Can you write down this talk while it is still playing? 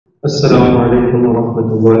Assalamu alaikum wa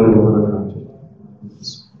rahmatullahi wa barakatuh.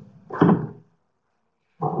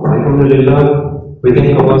 Alhamdulillah, we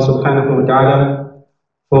thank Allah subhanahu wa ta'ala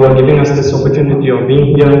for giving us this opportunity of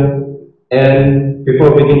being here. And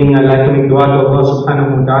before beginning, I'd like to make dua to Allah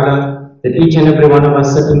subhanahu wa ta'ala that each and every one of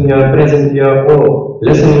us sitting here, present here, or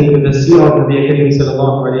listening to the seerah of Nabi Kareem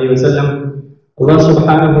sallallahu alayhi wa sallam, Allah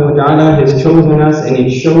subhanahu wa ta'ala has chosen us, and it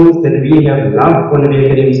shows that we have love for Nabi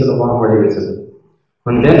Kareem sallallahu alayhi wa sallam.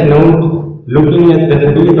 On that note, looking at the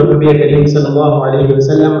hadith of Nabi Kareem sallallahu alayhi wa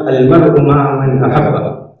sallam, al-mar'u ma'a man ahabba,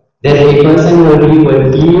 that a person will be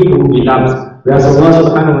with he who he loves. We ask Allah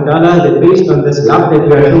subhanahu wa ta'ala that based on this love that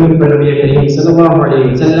we are showing for Nabi Kareem sallallahu alayhi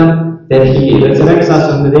wa sallam, that he resurrects us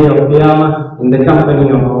on the day of Qiyamah in the company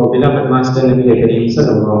of our beloved Master Nabi Kareem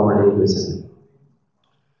sallallahu alayhi wa sallam.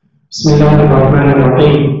 Bismillahir Rahmanir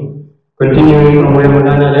Rahim. Continuing from where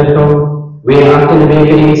Mawlana left off, where after Nabi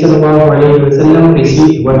Kareem sallallahu alayhi wa sallam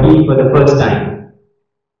received wahi for the first time.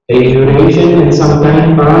 A duration and some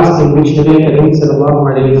time passed in which Nabi Kareem sallallahu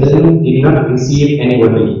alayhi wa sallam did not receive any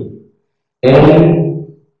wahi.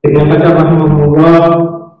 And Ibn Qatar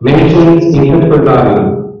rahimahullah mentions in Qurtuba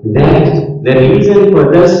that the reason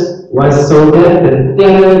for this was so that the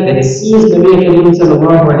terror that seized Nabi Kareem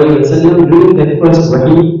sallallahu alayhi wa sallam during that first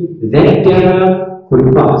wahi, that terror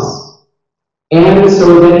could pass. And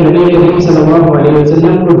so that Nabi Kareem sallallahu alayhi wa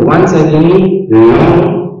sallam could once again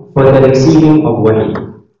long for the receiving of wahi.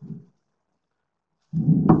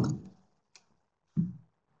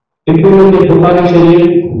 If you look at Bukhari Sharif,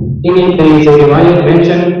 in it there is a riwayat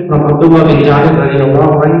mentioned from Qurtuba bin Ja'ad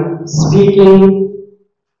radiallahu anhu speaking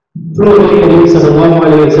to Nabi Kareem sallallahu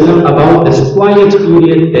alayhi wa sallam about this quiet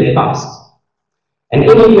period that passed. And in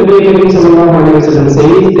it Nabi Kareem sallallahu alayhi wa sallam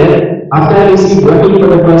says that after I received wahi for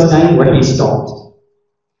the first time, wahi stopped.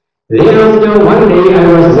 Thereafter, one day I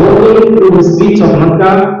was walking through the streets of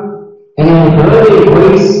Makkah and I heard a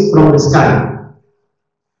voice from the sky.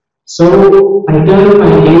 So I turned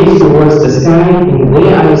my gaze towards the sky, and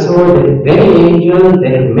there I saw that very angel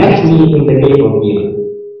that met me in the cave of Hira.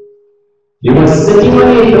 He was sitting on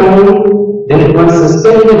a throne that was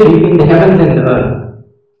suspended between the heavens and the earth.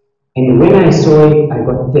 And when I saw it, I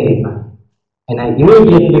got terrified, and I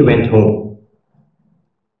immediately went home.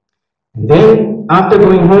 And then, after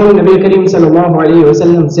going home, Nabi Kareem sallallahu alayhi wa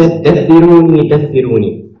sallam said, "Dathiruni,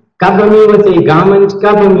 dathiruni. Cover me with a garment,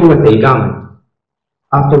 cover me with a garment."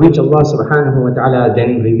 After which Allah subhanahu wa ta'ala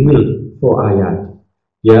then revealed 4 ayat.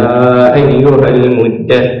 Ya ayyuhal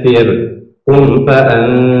muddathir, qum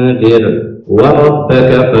fa'andir, wa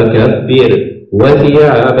rabbaka fakabbir, wa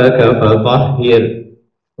thiyabaka fatahhir.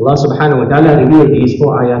 Allah subhanahu wa ta'ala revealed these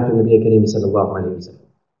 4 ayat to Nabi Kareem sallallahu alayhi wa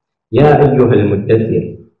sallam. Ya ayyuhal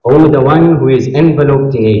muddathir, O the one who is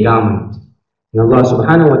enveloped in a garment. And Allah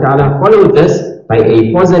subhanahu wa ta'ala followed this by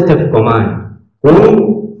a positive command.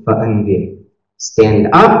 Qum fa'andir. Stand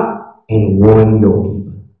up and warn your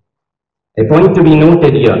people. A point to be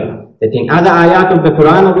noted here, that in other ayat of the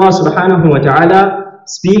Quran, Allah subhanahu wa ta'ala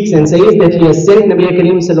speaks and says that He has sent Nabi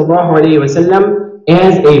Kareem sallallahu alayhi wa sallam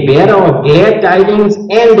as a bearer of glad tidings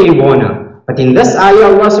and a warner. But in this ayah,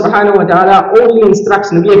 Allah subhanahu wa ta'ala only instructs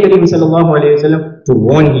Nabi Kareem sallallahu alayhi wa sallam to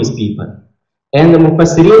warn his people. And the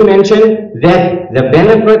Mufassirin mentioned that the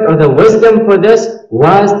benefit or the wisdom for this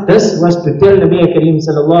was to tell Nabi Kareem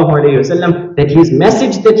sallallahu alayhi wa sallam that his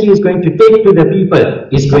message that he is going to take to the people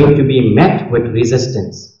is going to be met with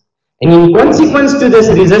resistance. And in consequence to this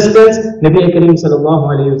resistance, Nabi Kareem sallallahu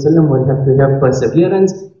alayhi wa sallam will have to have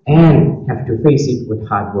perseverance and have to face it with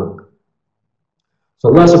hard work. So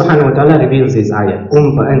Allah subhanahu wa ta'ala reveals this ayah,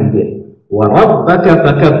 Qum fa'andir, wa rabbaka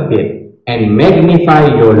fakabbir, and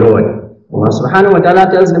magnify your Lord. Allah subhanahu wa ta'ala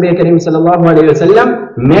tells Nabi Kareem sallallahu alayhi wa sallam,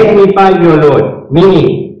 magnify your Lord,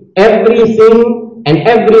 meaning everything and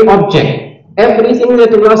every object, everything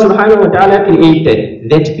that Allah subhanahu wa ta'ala created,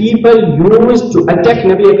 that people use to attack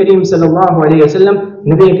Nabi Kareem sallallahu alayhi wa sallam,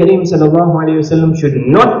 Nabi Kareem sallallahu alayhi wa sallam should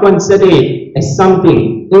not consider it as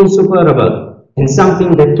something insuperable and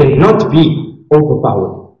something that cannot be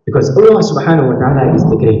overpowered, because Allah subhanahu wa ta'ala is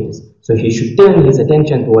the greatest. So he should turn his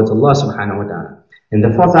attention towards Allah subhanahu wa ta'ala. And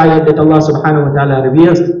the 4th ayat that Allah subhanahu wa ta'ala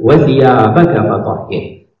reveals, وَثِيَابَكَ فَطَهِّرْ,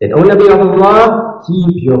 that, O Nabi of Allah,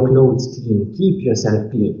 keep your clothes clean, keep yourself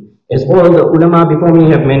clean. As all the ulama before me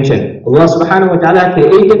have mentioned, Allah subhanahu wa ta'ala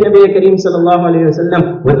created Nabi Kareem sallallahu alayhi wa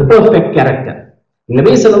sallam with perfect character.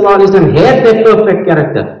 Nabi sallallahu alayhi wa sallam had that perfect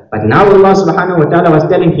character. But now Allah subhanahu wa ta'ala was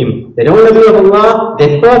telling him that, O Nabi of Allah,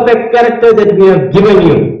 that perfect character that we have given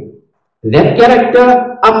you, that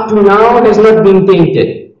character up to now has not been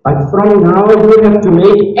tainted. But from now you have to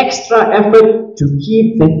make extra effort to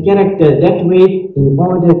keep that character that way in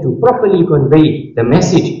order to properly convey the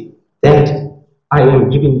message that I am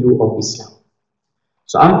giving you of Islam.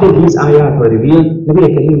 So after these ayat were revealed, Nabi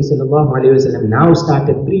Kareem sallallahu alayhi wa sallam now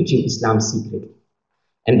started preaching Islam secretly.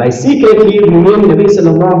 And by secretly, we mean Nabi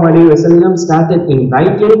sallallahu alayhi wa sallam started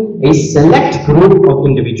inviting a select group of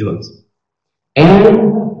individuals.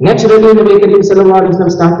 And naturally, Nabi Kareem sallallahu alayhi wa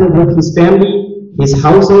sallam started with his family, his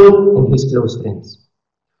household, and his close friends.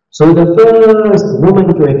 So the first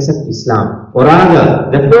woman to accept Islam, or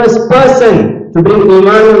rather, the first person to bring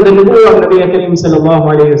Iman on the Nubuwwah of Nabi Kareem sallallahu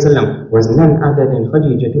alayhi wa sallam was none other than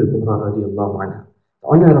Khadijatul Kubra radiallahu anha, the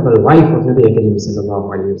honorable wife of Nabi Kareem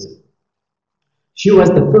sallallahu alayhi wa sallam. She was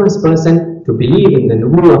the first person to believe in the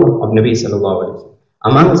Nubuwwah of Nabi sallallahu alayhi wa sallam.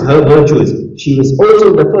 Amongst her virtues, she was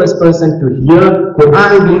also the first person to hear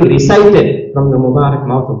Quran being recited from the Mubarak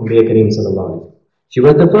mouth of Nabi Kareem sallallahu alayhi wa sallam. She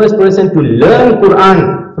was the first person to learn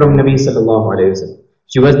Quran from Nabi sallallahu alayhi wa sallam.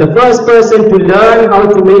 She was the first person to learn how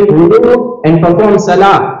to make wudu and perform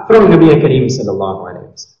salah from Nabi Kareem sallallahu alayhi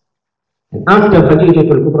wa sallam. And after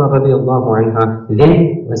Khadijatul Kubra radiallahu anha,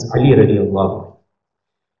 then was Ali radiallahu anha.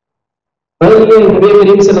 Earlier in Nabi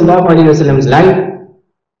Kareem sallallahu alayhi wa sallam's life,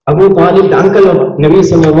 Abu Talib, the uncle of Nabi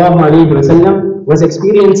sallallahu alayhi wa sallam, was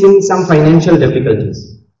experiencing some financial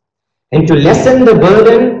difficulties. And to lessen the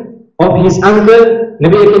burden of his uncle,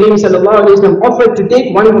 Nabi Kareem sallallahu alayhi wa sallam offered to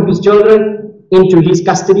take one of his children into his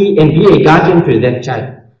custody and be a guardian to that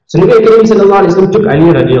child. So Nabi Kareem sallallahu alayhi wa sallam took Ali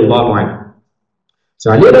radiallahu anhu.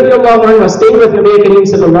 So Ali radiallahu anhu was staying with Nabi Kareem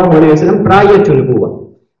sallallahu alayhi wa sallam prior to Nubuwwah.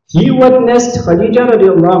 He witnessed Khadija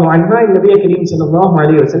radiallahu anha and Nabi Kareem sallallahu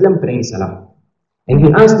alayhi wa sallam praying salah. And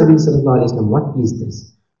he asked Nabi sallallahu alayhi wa sallam, what is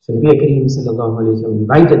this? So Nabi Kareem sallallahu alayhi wa sallam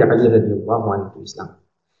invited Ali radiallahu anhu to Islam.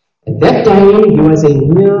 At that time, he was a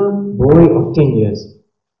mere boy of 10 years.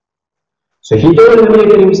 So he told Nabi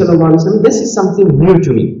Kareem sallallahu alayhi wa sallam, this is something new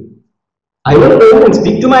to me. I will go and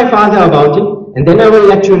speak to my father about it, and then I will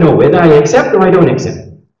let you know whether I accept or I don't accept.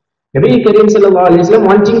 Nabi Kareem sallallahu alayhi wa sallam,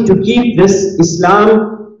 wanting to keep this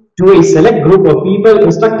Islam to a select group of people,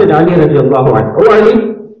 instructed Ali radiallahu anhu, oh Ali,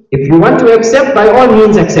 if you want to accept, by all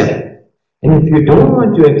means accept. And if you don't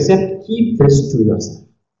want to accept, keep this to yourself.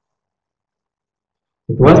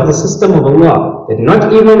 It was the system of Allah that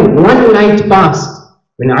not even one night passed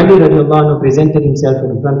when Ali radiallahu anhu presented himself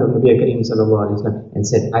in front of Nabi Kareem sallallahu alayhi wa sallam and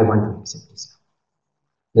said, I want to accept Islam.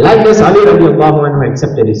 Like this, Ali radiallahu anhu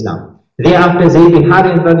accepted Islam. Thereafter, Zayd bin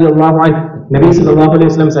Harith radiallahu anhu, Nabi sallallahu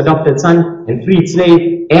alayhi wa sallam's adopted son and freed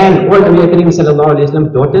slave, and all Nabi Kareem sallallahu alayhi wa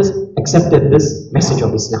sallam's daughters accepted this message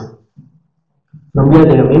of Islam. From here,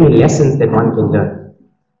 there are many lessons that one can learn.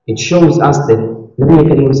 It shows us that Nabi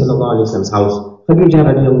Kareem sallallahu alayhi wa sallam's house, Khadija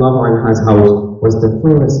radiallahu anha's house, was the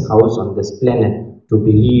first house on this planet to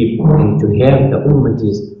believe and to have the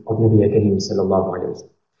ummatis of Nabi Kareem sallallahu alayhi wa sallam.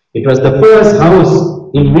 It was the first house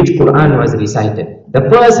in which Quran was recited, the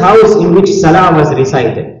first house in which Salah was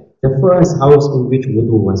recited, the first house in which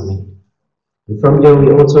wudu was made. And from here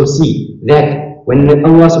we also see that when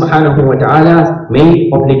Allah subhanahu wa ta'ala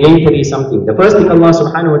made obligatory something, the first thing Allah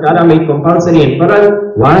subhanahu wa ta'ala made compulsory and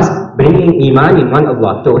farad was bringing Iman in one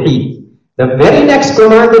Allah, Tawheed. The very next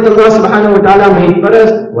command that Allah subhanahu wa ta'ala made for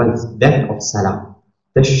us was that of Salah.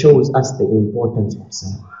 This shows us the importance of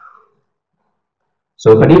Salah.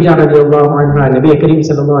 So Khadija radiallahu anha, Nabi Kareem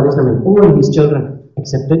sallallahu alayhi wa sallam, and all his children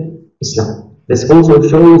accepted Islam. This also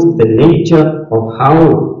shows the nature of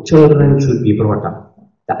how children should be brought up.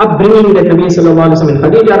 The upbringing that Nabi sallallahu alayhi wa sallam and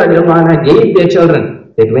Khadija radiallahu anha gave their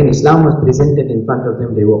children, that when Islam was presented in front of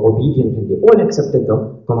them, they were obedient and they all accepted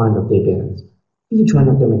the command of their parents. Each one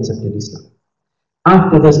of them accepted Islam.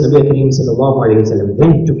 After this, Nabi Kareem sallallahu alayhi wa sallam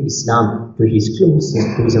then took Islam to his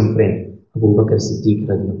closest bosom friend, Abu Bakr Siddiq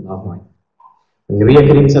radiallahu anhu. When Nabi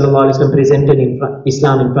Kareem sallallahu alayhi wa sallam presented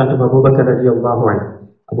Islam in front of Abu Bakr radiallahu anhu,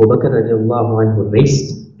 Abu Bakr radiallahu anhu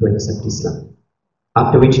raced to accept Islam.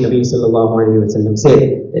 After which Nabi sallallahu alayhi wa sallam said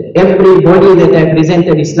that everybody that I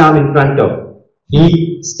presented Islam in front of,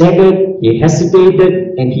 he staggered, he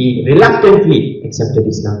hesitated, and he reluctantly accepted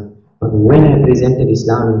Islam. But when I presented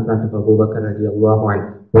Islam in front of Abu Bakr radiallahu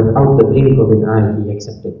anhu, without the blink of an eye, he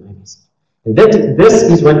accepted my message. And this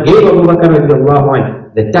is what gave Abu Bakr radiallahu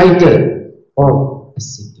anhu the title of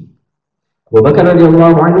As-Siddiq. Abu Bakr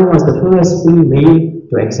radiallahu anhu was the first free male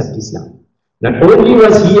to accept Islam. Not only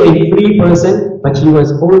was he a free person, but he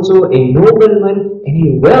was also a nobleman and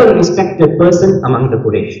a well-respected person among the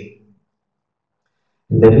Quraysh.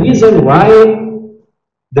 And the reason why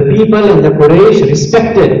the people in the Quraysh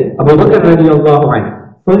respected Abu Bakr radiallahu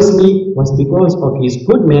anhu, firstly, was because of his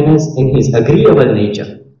good manners and his agreeable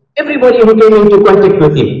nature. Everybody who came into contact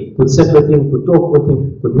with him could sit with him, could talk with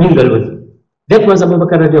him, could mingle with him. That was Abu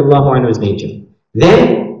Bakr radiallahu anhu's nature.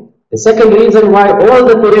 Then, The second reason why all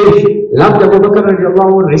the Quraysh loved Abu Bakr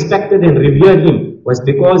radiallahu anhu, respected and revered him, was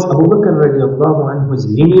because Abu Bakr radiallahu anhu's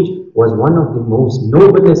lineage was one of the most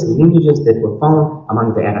noblest lineages that were found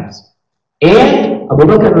among the Arabs. And Abu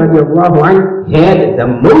Bakr radiallahu anhu had the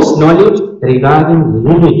most knowledge regarding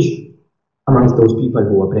lineage amongst those people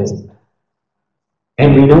who were present.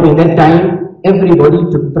 And we know in that time, everybody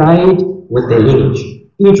took pride with their lineage.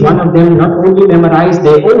 Each one of them not only memorized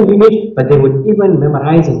their own lineage, but they would even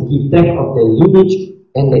memorize and keep track of their lineage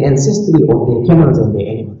and the ancestry of their camels and their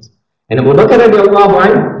animals. And Abu Bakr radiallahu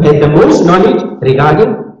anhu had the most knowledge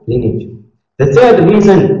regarding lineage. The third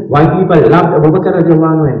reason why people loved Abu Bakr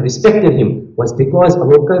radiallahu anhu and respected him was because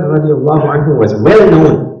Abu Bakr radiallahu anhu was well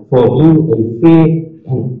known for being a fair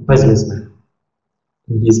and businessman.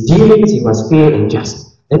 In his dealings, he was fair and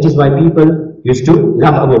just. That is why people used to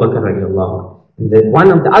love Abu Bakr radiallahu anhu.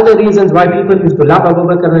 One of the other reasons why people used to love Abu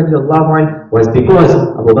Bakr radiallahu anhu was because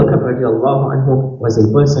Abu Bakr radiallahu anhu was a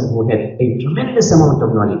person who had a tremendous amount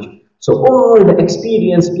of knowledge. So all the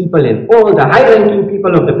experienced people and all the high-ranking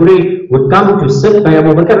people of the Quraysh would come to sit by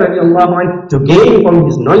Abu Bakr radiallahu anhu to gain from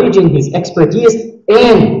his knowledge and his expertise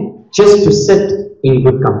and just to sit in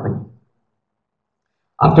good company.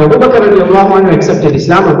 After Abu Bakr radiallahu anhu accepted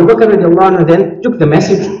Islam, Abu Bakr radiallahu anhu then took the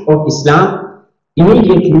message of Islam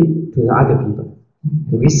immediately to the other people.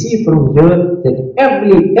 And we see from here that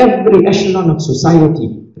every echelon of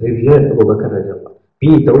society revered Abu Bakr radiallahu anhu. Be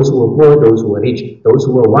it those who were poor, those who were rich, those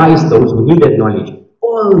who were wise, those who needed knowledge.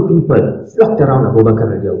 All people flocked around Abu Bakr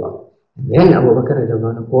radiallahu anhu. And then Abu Bakr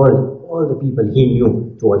radiallahu anhu called all the people he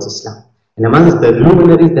knew towards Islam. And amongst the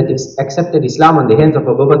luminaries that accepted Islam on the hands of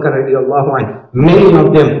Abu Bakr radiallahu anhu, many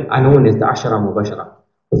of them are known as the Ashara Mubashara.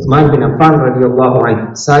 Uthman bin Affan radiallahu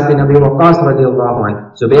anhu, Sa'd bin Abi Waqqas radiallahu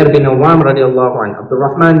anhu, Zubair bin Awam radiallahu anhu, Abdul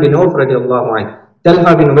Rahman bin Auf radiallahu anhu,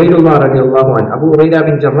 Talha bin Ubaydullah radiallahu anhu, Abu Ubaidah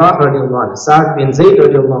bin Jarrah radiallahu anhu, Sa'd bin Zayd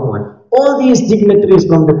radiallahu anhu. All these dignitaries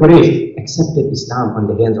from the Quraysh accepted Islam on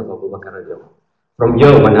the hands of Abu Bakr radiallahu anhu. From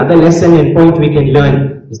here, one other lesson and point we can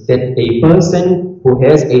learn is that a person who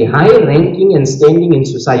has a high ranking and standing in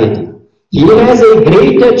society, he has a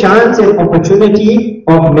greater chance and opportunity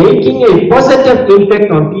of making a positive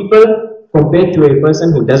impact on people compared to a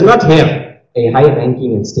person who does not have a high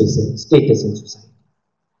ranking and status in society.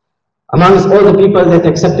 Amongst all the people that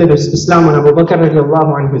accepted Islam on Abu Bakr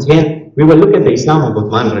radiallahu anhu's hand, we will look at the Islam of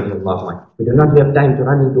Uthman radiallahu anhu. We do not have time to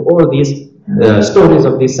run into all these stories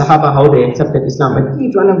of these Sahaba, how they accepted Islam, but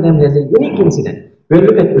each one of them has a unique incident. We will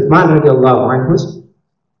look at Uthman radiallahu anhu's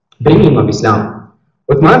bringing of Islam.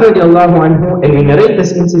 Uthman radiallahu anhu, and we narrate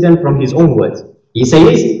this incident from his own words. He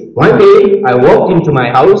says, one day I walked into my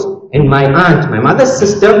house and my aunt, my mother's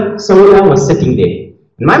sister, Sawla, was sitting there.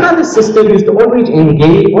 And my mother's sister used to always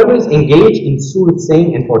engage in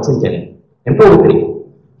soothsaying and fortune telling and poetry.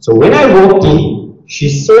 So when I walked in, she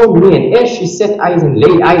saw me, and as she set eyes and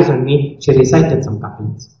laid eyes on me, she recited some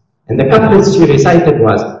couplets. And the couplets she recited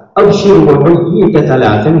was, أبشر وحييت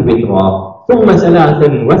ثلاثا وترا ثم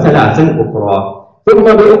ثلاثا وثلاثا أخرى ثم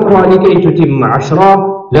بأخرى لكي تتم عشرا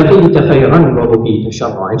لقيت خيرا وبقيت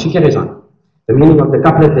شرا. And she carries on. The meaning of the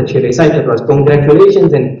couplet that she recited was,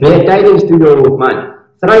 congratulations and glad tidings to you, Uthman.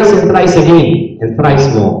 Thrice and thrice again, and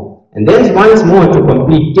thrice more. And then once more to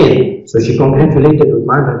complete 10. So she congratulated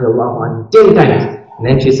Uthman radiallahu anhu 10 times. And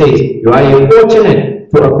then she says, you are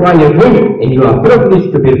fortunate to acquire good, and you are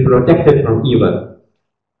privileged to be protected from evil.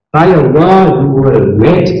 By Allah, you will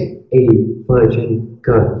wed a virgin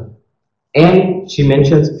girl. And she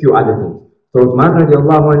mentions a few other things. So Uthman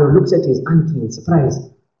radiallahu anhu looks at his auntie in surprise.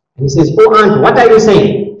 And he says, oh aunt, what are you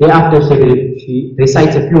saying? Thereafter she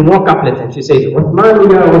recites a few more couplets and she says,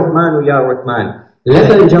 Uthmanu ya Uthmanu ya Uthman,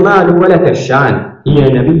 laka al-jamalu wa laka al-shan, hiya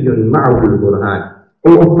nabiyyun ma'ahu al-burhan.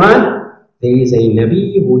 Oh Uthman, there is a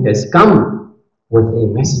Nabi who has come with a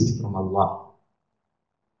message from Allah.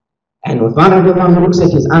 And Uthman radiallahu anhu looks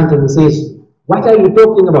at his aunt and he says, what are you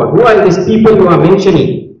talking about? Who are these people you are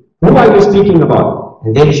mentioning? Who are you speaking about?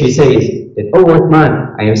 And then she says that, oh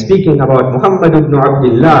Uthman, I am speaking about Muhammad ibn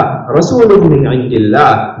Abdullah, Rasulun min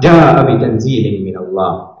indillah, ja'a bi tanzilin min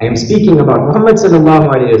Allah. I am speaking about Muhammad sallallahu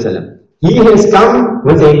alayhi wa sallam. He has come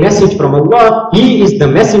with a message from Allah. He is the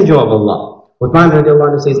messenger of Allah. Uthman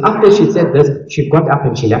radiallahu anhu says, after she said this, she got up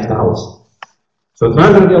and she left the house. So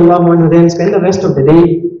Uthman radiallahu anhu then spent the rest of the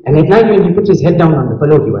day, and at night when he put his head down on the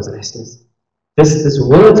pillow, he was restless. This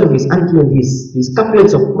words of his auntie and these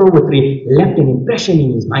couplets of poetry left an impression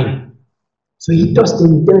in his mind. So he tossed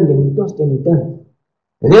and he turned and he tossed and he turned.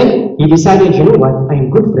 And then he decided, you know what, I am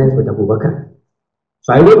good friends with Abu Bakr.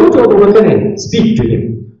 So I will go to Abu Bakr and speak to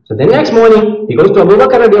him. So the next morning, he goes to Abu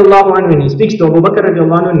Bakr radiallahu anhu and he speaks to Abu Bakr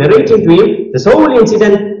radiallahu anhu, narrating to him this whole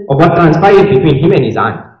incident of what transpired between him and his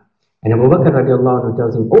aunt. And Abu Bakr radiallahu anhu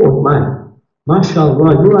tells him, "Oh Uthman,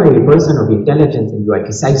 mashallah, you are a person of intelligence and you are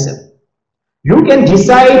decisive. You can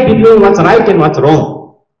decide between what's right and what's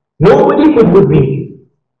wrong. Nobody could hoodwink you."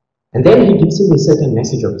 And then he gives him a certain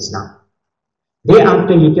message of Islam.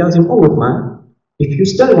 Thereafter he tells him, "Oh Uthman, if you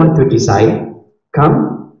still want to decide, come,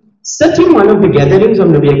 sit in one of the gatherings of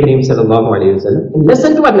Nabi Kareem sallallahu alayhi wa sallam and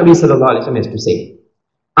listen to what Nabi sallallahu alayhi wa sallam has to say.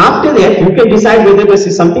 After that, you can decide whether this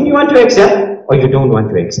is something you want to accept or you don't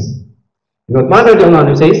want to accept." And Uthman radiallahu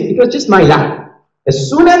anhu says, "It was just my luck. As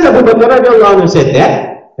soon as Abu Bakr radiallahu anhu said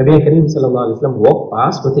that, Nabi Kareem sallallahu alayhi wa sallam walked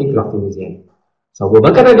past with a cloth in his hand. So Abu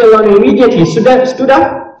Bakr radiallahu anhu immediately stood up.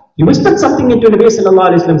 He whispered something into Nabi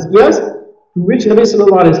sallallahu alayhi wa sallam's ears, to which Nabi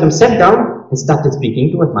sallallahu alayhi wa sallam sat down and started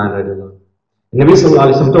speaking to Uthman radiallahu anhu. Nabi sallallahu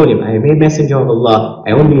alayhi wa sallam told him, "I am a messenger of Allah.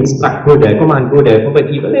 I only instruct good, I command good, I forbid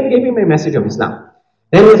evil," and gave him a message of Islam.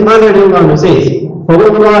 Then Uthman radiallahu anhu says,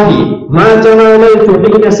 "فَوَاللَّهِ مَا تَمَالَيْتُ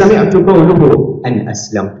حِينَ سَمِعْتُ قَوْلُهُ أَنْ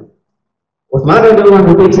أَسْلَمْتُ." Uthman radiallahu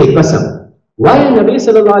anhu takes a qasam. While Nabi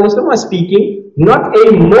sallallahu alayhi wa sallam was speaking, not a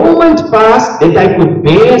moment passed that I could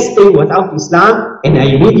bear stay without Islam, and I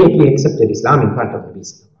immediately accepted Islam in front of Nabi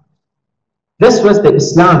sallallahu alayhi wa sallam. This was the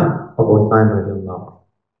Islam of Uthman radiallahu anhu.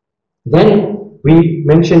 Then we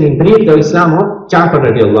mentioned in brief the Islam of Ja'far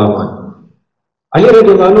radiallahu anhu. Ali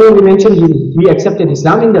radiallahu anhu, we mentioned he accepted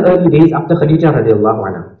Islam in the early days after Khadija radiallahu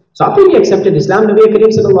anha. So after he accepted Islam, Nabi Kareem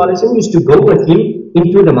sallallahu alayhi wa sallam used to go with him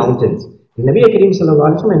into the mountains. And Nabi Kareem sallallahu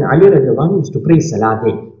alayhi wa sallam and Ali radiallahu anhu used to pray salah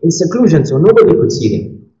there in seclusion so nobody could see them.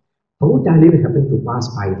 Abu Talib happened to pass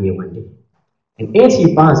by there one day. And as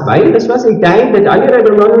he passed by, this was a time that Ali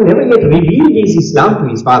radiallahu anhu never yet revealed his Islam to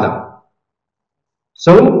his father.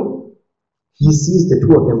 So he sees the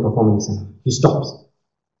two of them performing salah. He stops.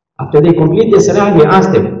 After they complete the salah, he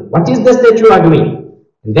asks them, "What is this that you are doing?"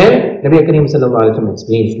 And then Nabi Kareem sallallahu alayhi wa sallam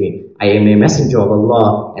explains to him, "I am a messenger of Allah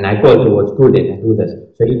and I call towards good and I do this."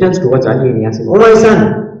 So he turns towards Ali and he asks him, "Oh my son,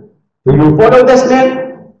 do you follow this man?"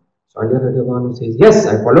 So Ali radiallahu anhu says, "Yes,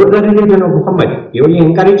 I follow the religion of Muhammad. He only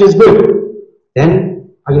encourages good." Then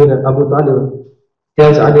Abu Talib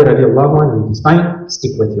tells Ali radiallahu anhu, "It is fine,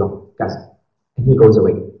 stick with your cousin." And he goes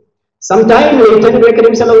away. Some time later, Nabi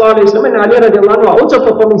Kareem sallallahu alayhi wa sallam and Ali radiallahu anhu are also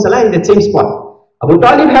performing salah in that same spot. Abu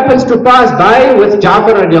Talib happens to pass by with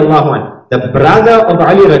Ja'far radiallahu anhu, the brother of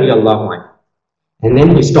Ali radiallahu anhu. And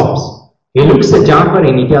then he stops. He looks at Ja'far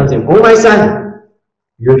and he tells him, "Oh my son,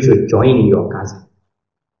 you should join your cousin."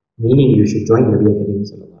 Meaning you should join Nabi Kareem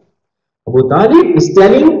sallallahu alayhi wa sallam. Abu Talib is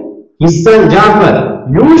telling his son Ja'far,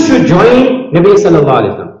 "You should join Nabi sallallahu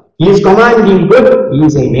alayhi wa sallam. He is commanding good, he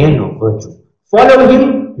is a man of virtue. Follow him,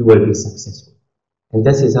 you will be successful." And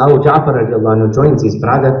this is how Ja'far radiallahu anhu joins his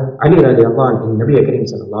brother Ali radiallahu anhu in Nabi Kareem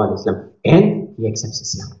sallallahu alayhi wa sallam, and he accepts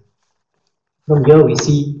Islam. From here we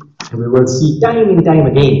see, and we will see time and time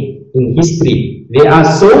again in history, there are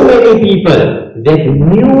so many people that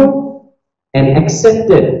knew and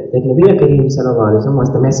accepted that Nabi Kareem sallallahu alayhi wa sallam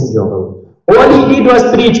was the messenger of Allah. All he did was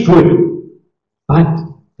preach good, but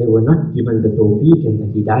they were not given the tawfiq and the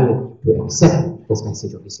hidayah to accept this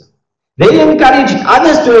message of Islam. They encouraged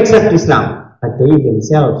others to accept Islam, but they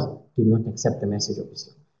themselves did not accept the message of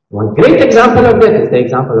Islam. One great example of that is the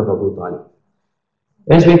example of Abu Talib.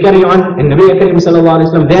 As we carry on, and Nabi Kareem sallallahu alayhi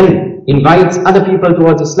wa sallam then invites other people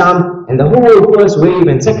towards Islam, and the whole first wave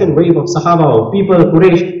and second wave of Sahaba, of people,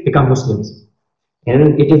 Quraysh, become Muslims.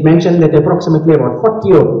 And it is mentioned that approximately about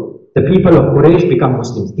 40 of the people of Quraysh become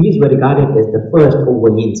Muslims. These were regarded as the first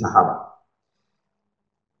awwaleen Sahaba.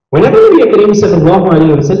 Whenever Nabi Kareem sallallahu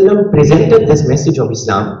alayhi wa sallam presented this message of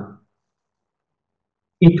Islam,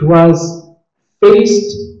 it was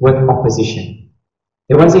faced with opposition.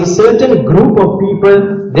 There was a certain group of people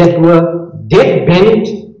that were dead bent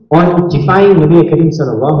on defying Nabi Kareem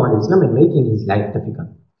sallallahu alayhi wa sallam and making his life difficult.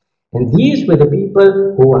 And these were the people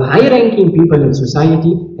who were high-ranking people in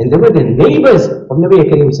society, and they were the neighbors of Nabi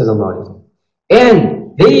Kareem sallallahu alayhi wa sallam. And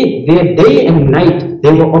their day and night,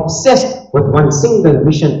 they were obsessed with one single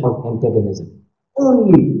mission of antagonism,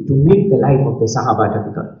 only to make the life of the Sahaba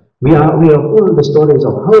difficult. We have all the stories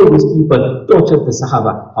of how these people tortured the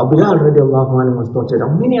Sahaba, how Bilal radiallahu anhu was tortured,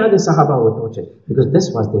 how many other Sahaba were tortured, because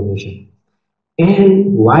this was their mission.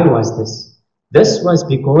 And why was this? This was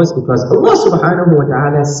because it was Allah subhanahu wa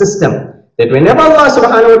ta'ala's system, that whenever Allah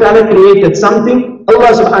subhanahu wa ta'ala created something,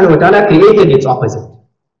 Allah subhanahu wa ta'ala created its opposite.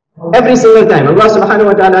 Every single time, Allah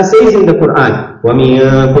subhanahu wa ta'ala says in the Quran, وَمِن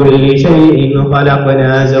كُلِّ شَيْءٍ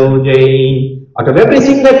خَلَقْنَا زَوْجَيْنِ. Out of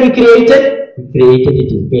everything that we created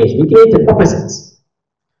it in pairs. We created opposites.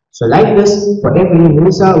 So like this, for every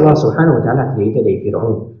Musa, Allah subhanahu wa ta'ala created a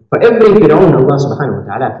Fir'aun. For every Fir'aun, Allah subhanahu wa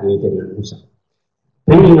ta'ala created a Musa.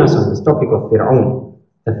 Bringing us on this topic of Fir'aun,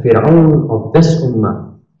 the Fir'aun of this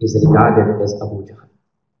ummah is regarded as Abu Jahl.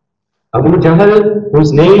 Abu Jahl,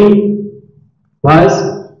 whose name was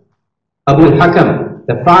Abu al-Hakam,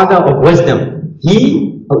 the father of wisdom.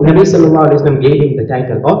 Nabi sallallahu alayhi wa sallam gave him the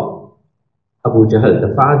title of Abu Jahl,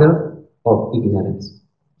 the father of ignorance.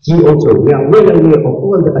 He also, we are well aware of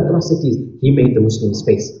all the atrocities he made the Muslims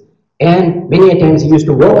face. And many a times he used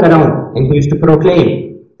to walk around and he used to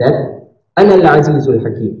proclaim that Ana al-Azizul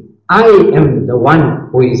Hakim, I am the one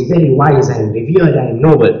who is very wise, I am revered, I am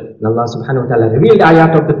noble. And Allah subhanahu wa ta'ala revealed the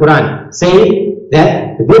ayat of the Quran saying that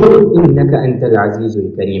Innaka antal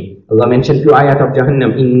azizul kareem. Allah mentioned few ayat of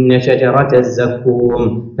Jahannam. Inna shajarata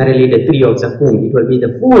zakum. Verily the tree of zakum, it will be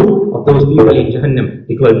the food of those people in Jahannam.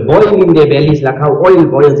 It will boil in their bellies like how oil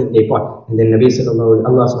boils in their pot. And then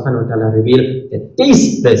Allah subhanahu wa ta'ala revealed that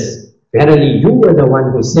taste this. Verily you were the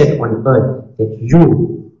one who said on earth that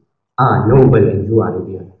you are noble and you are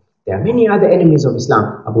revered. There are many other enemies of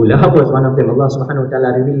Islam. Abu Lahab was one of them. Allah subhanahu wa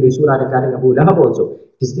ta'ala revealed a surah regarding Abu Lahab also.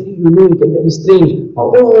 It is very unique and very strange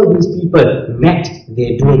how all these people met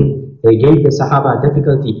their doom. They gave the Sahaba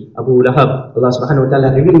difficulty. Abu Lahab, Allah subhanahu wa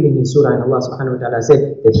ta'ala revealed in his surah, and Allah subhanahu wa ta'ala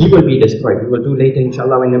said that he will be destroyed. We will do later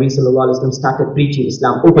inshallah when Nabi sallallahu alayhi wa sallam started preaching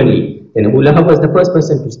Islam openly. Then Abu Lahab was the first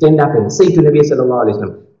person to stand up and say to Nabi sallallahu alayhi wa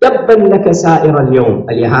sallam, Tabban laka sa'ira al-yawm,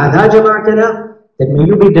 alihadha jama'atana? That may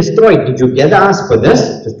you be destroyed. Did you gather us for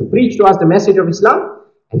this? Just to preach to us the message of Islam?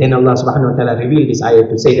 And then Allah subhanahu wa ta'ala revealed this ayah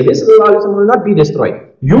to say that this will not be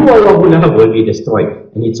destroyed. You, O Abu Lahab, will be destroyed.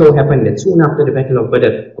 And it so happened that soon after the battle of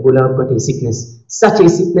Badr, Abu Lahab got a sickness. Such a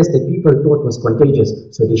sickness that people thought was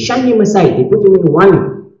contagious. So they shunned him aside. They put him in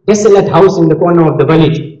one desolate house in the corner of the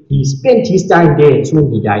village. He spent his time there and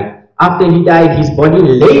soon he died. After he died, his body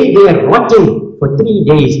lay there rotting for 3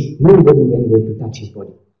 days. Nobody went there to touch his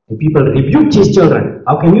body. And people rebuked his children.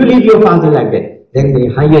 How can you leave your father like that? Then they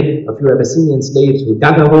hired a few Abyssinian slaves who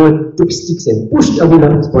dug a hole, took sticks and pushed Abu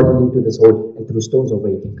Lahab's body into this hole and threw stones over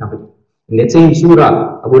it and covered it. In that same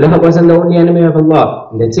surah, Abu Lahab wasn't the only enemy of Allah.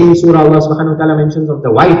 In that same surah, Allah subhanahu wa ta'ala mentions of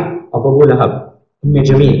the wife of Abu Lahab,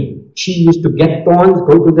 Jamiah. She used to get thorns,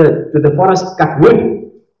 go to the forest, cut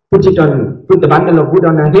wood, put the bundle of wood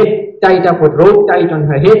on her head, tie it up with rope, tie it on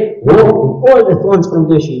her head, walk, and all the thorns from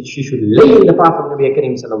there she should lay in the path of Nabi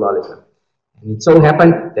Kareem sallallahu alayhi wa sallam. And it so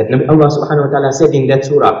happened that Allah subhanahu wa ta'ala said in that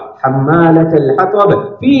surah, حَمَّالَةَ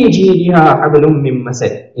الْحَطَبِ فِي جِيدِهَا حَبْلٌ مِّن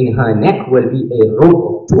مَسَدٍ. In her neck will be a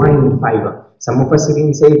rope of twined fiber. Some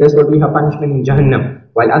Mufassirin say this will be her punishment in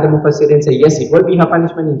Jahannam, while other Mufassirin say yes, it will be her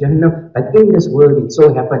punishment in Jahannam. But in this world it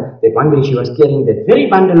so happened that one day she was carrying that very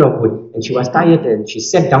bundle of wood and she was tired and she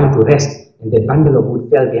sat down to rest. And that bundle of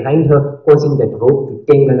wood fell behind her, causing that rope to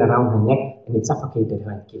tangle around her neck, and it suffocated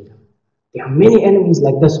her and killed her. There are many enemies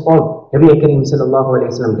like this of Nabi Kareem sallallahu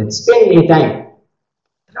alayhi wa sallam that spend their time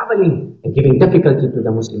traveling and giving difficulty to the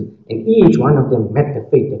Muslim, and each one of them met the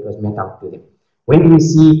fate that was met out to them. When we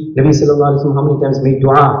see Nabi sallallahu alayhi wa sallam how many times made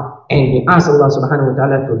dua and he asked Allah subhanahu wa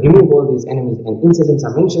ta'ala to remove all these enemies, and incidents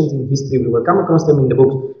are mentioned in history, we will come across them in the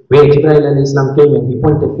books, where Jibreel alayhi salam came and he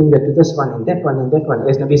pointed finger to this one and that one and that one,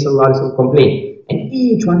 as Nabi sallallahu alayhi wa sallam complained, and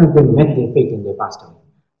each one of them met their fate and they passed away.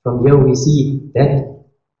 From here we see that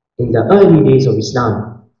in the early days of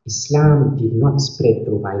Islam, Islam did not spread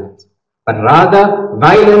through violence, but rather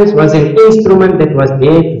violence was an instrument that was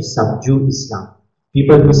there to subdue Islam.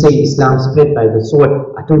 People who say Islam spread by the sword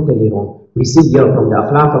are totally wrong. We see here from the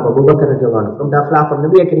akhlaq of Abu Bakr radiallahu anhu, from the akhlaq of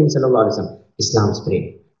Nabi Kareem sallallahu alayhi wa sallam, Islam spread,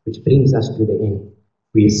 which brings us to the end.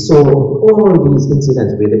 We saw all these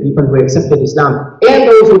incidents where the people who accepted Islam and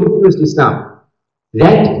those who refused Islam,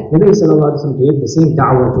 that Nabi sallallahu alayhi wa sallam gave the same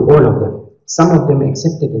da'wah to all of them. Some of them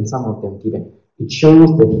accepted and some of them didn't. It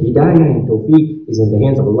shows that hidayah and tawfiq is in the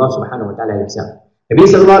hands of Allah subhanahu wa ta'ala himself. Nabi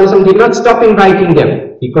sallallahu alayhi wa sallam did not stop inviting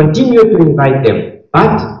them. He continued to invite them.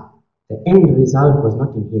 But the end result was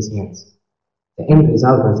not in his hands. The end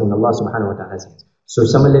result was in Allah subhanahu wa ta'ala's hands. So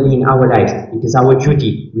similarly in our lives, it is our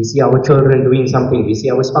duty. We see our children doing something, we see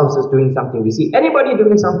our spouses doing something, we see anybody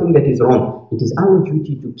doing something that is wrong. It is our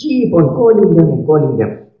duty to keep on calling them and calling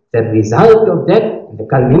them. The result of that, the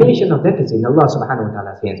culmination of that is in Allah subhanahu wa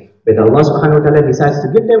ta'ala's hands. Whether Allah subhanahu wa ta'ala decides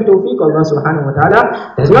to give them tawfiq, Allah subhanahu wa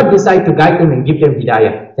ta'ala does not decide to guide them and give them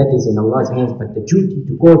hidayah. That is in Allah's hands, but the duty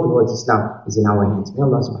to go towards Islam is in our hands. May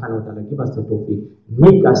Allah subhanahu wa ta'ala give us the tawfiq,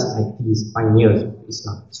 make us like these pioneers of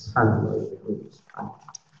Islam. Subhanallah.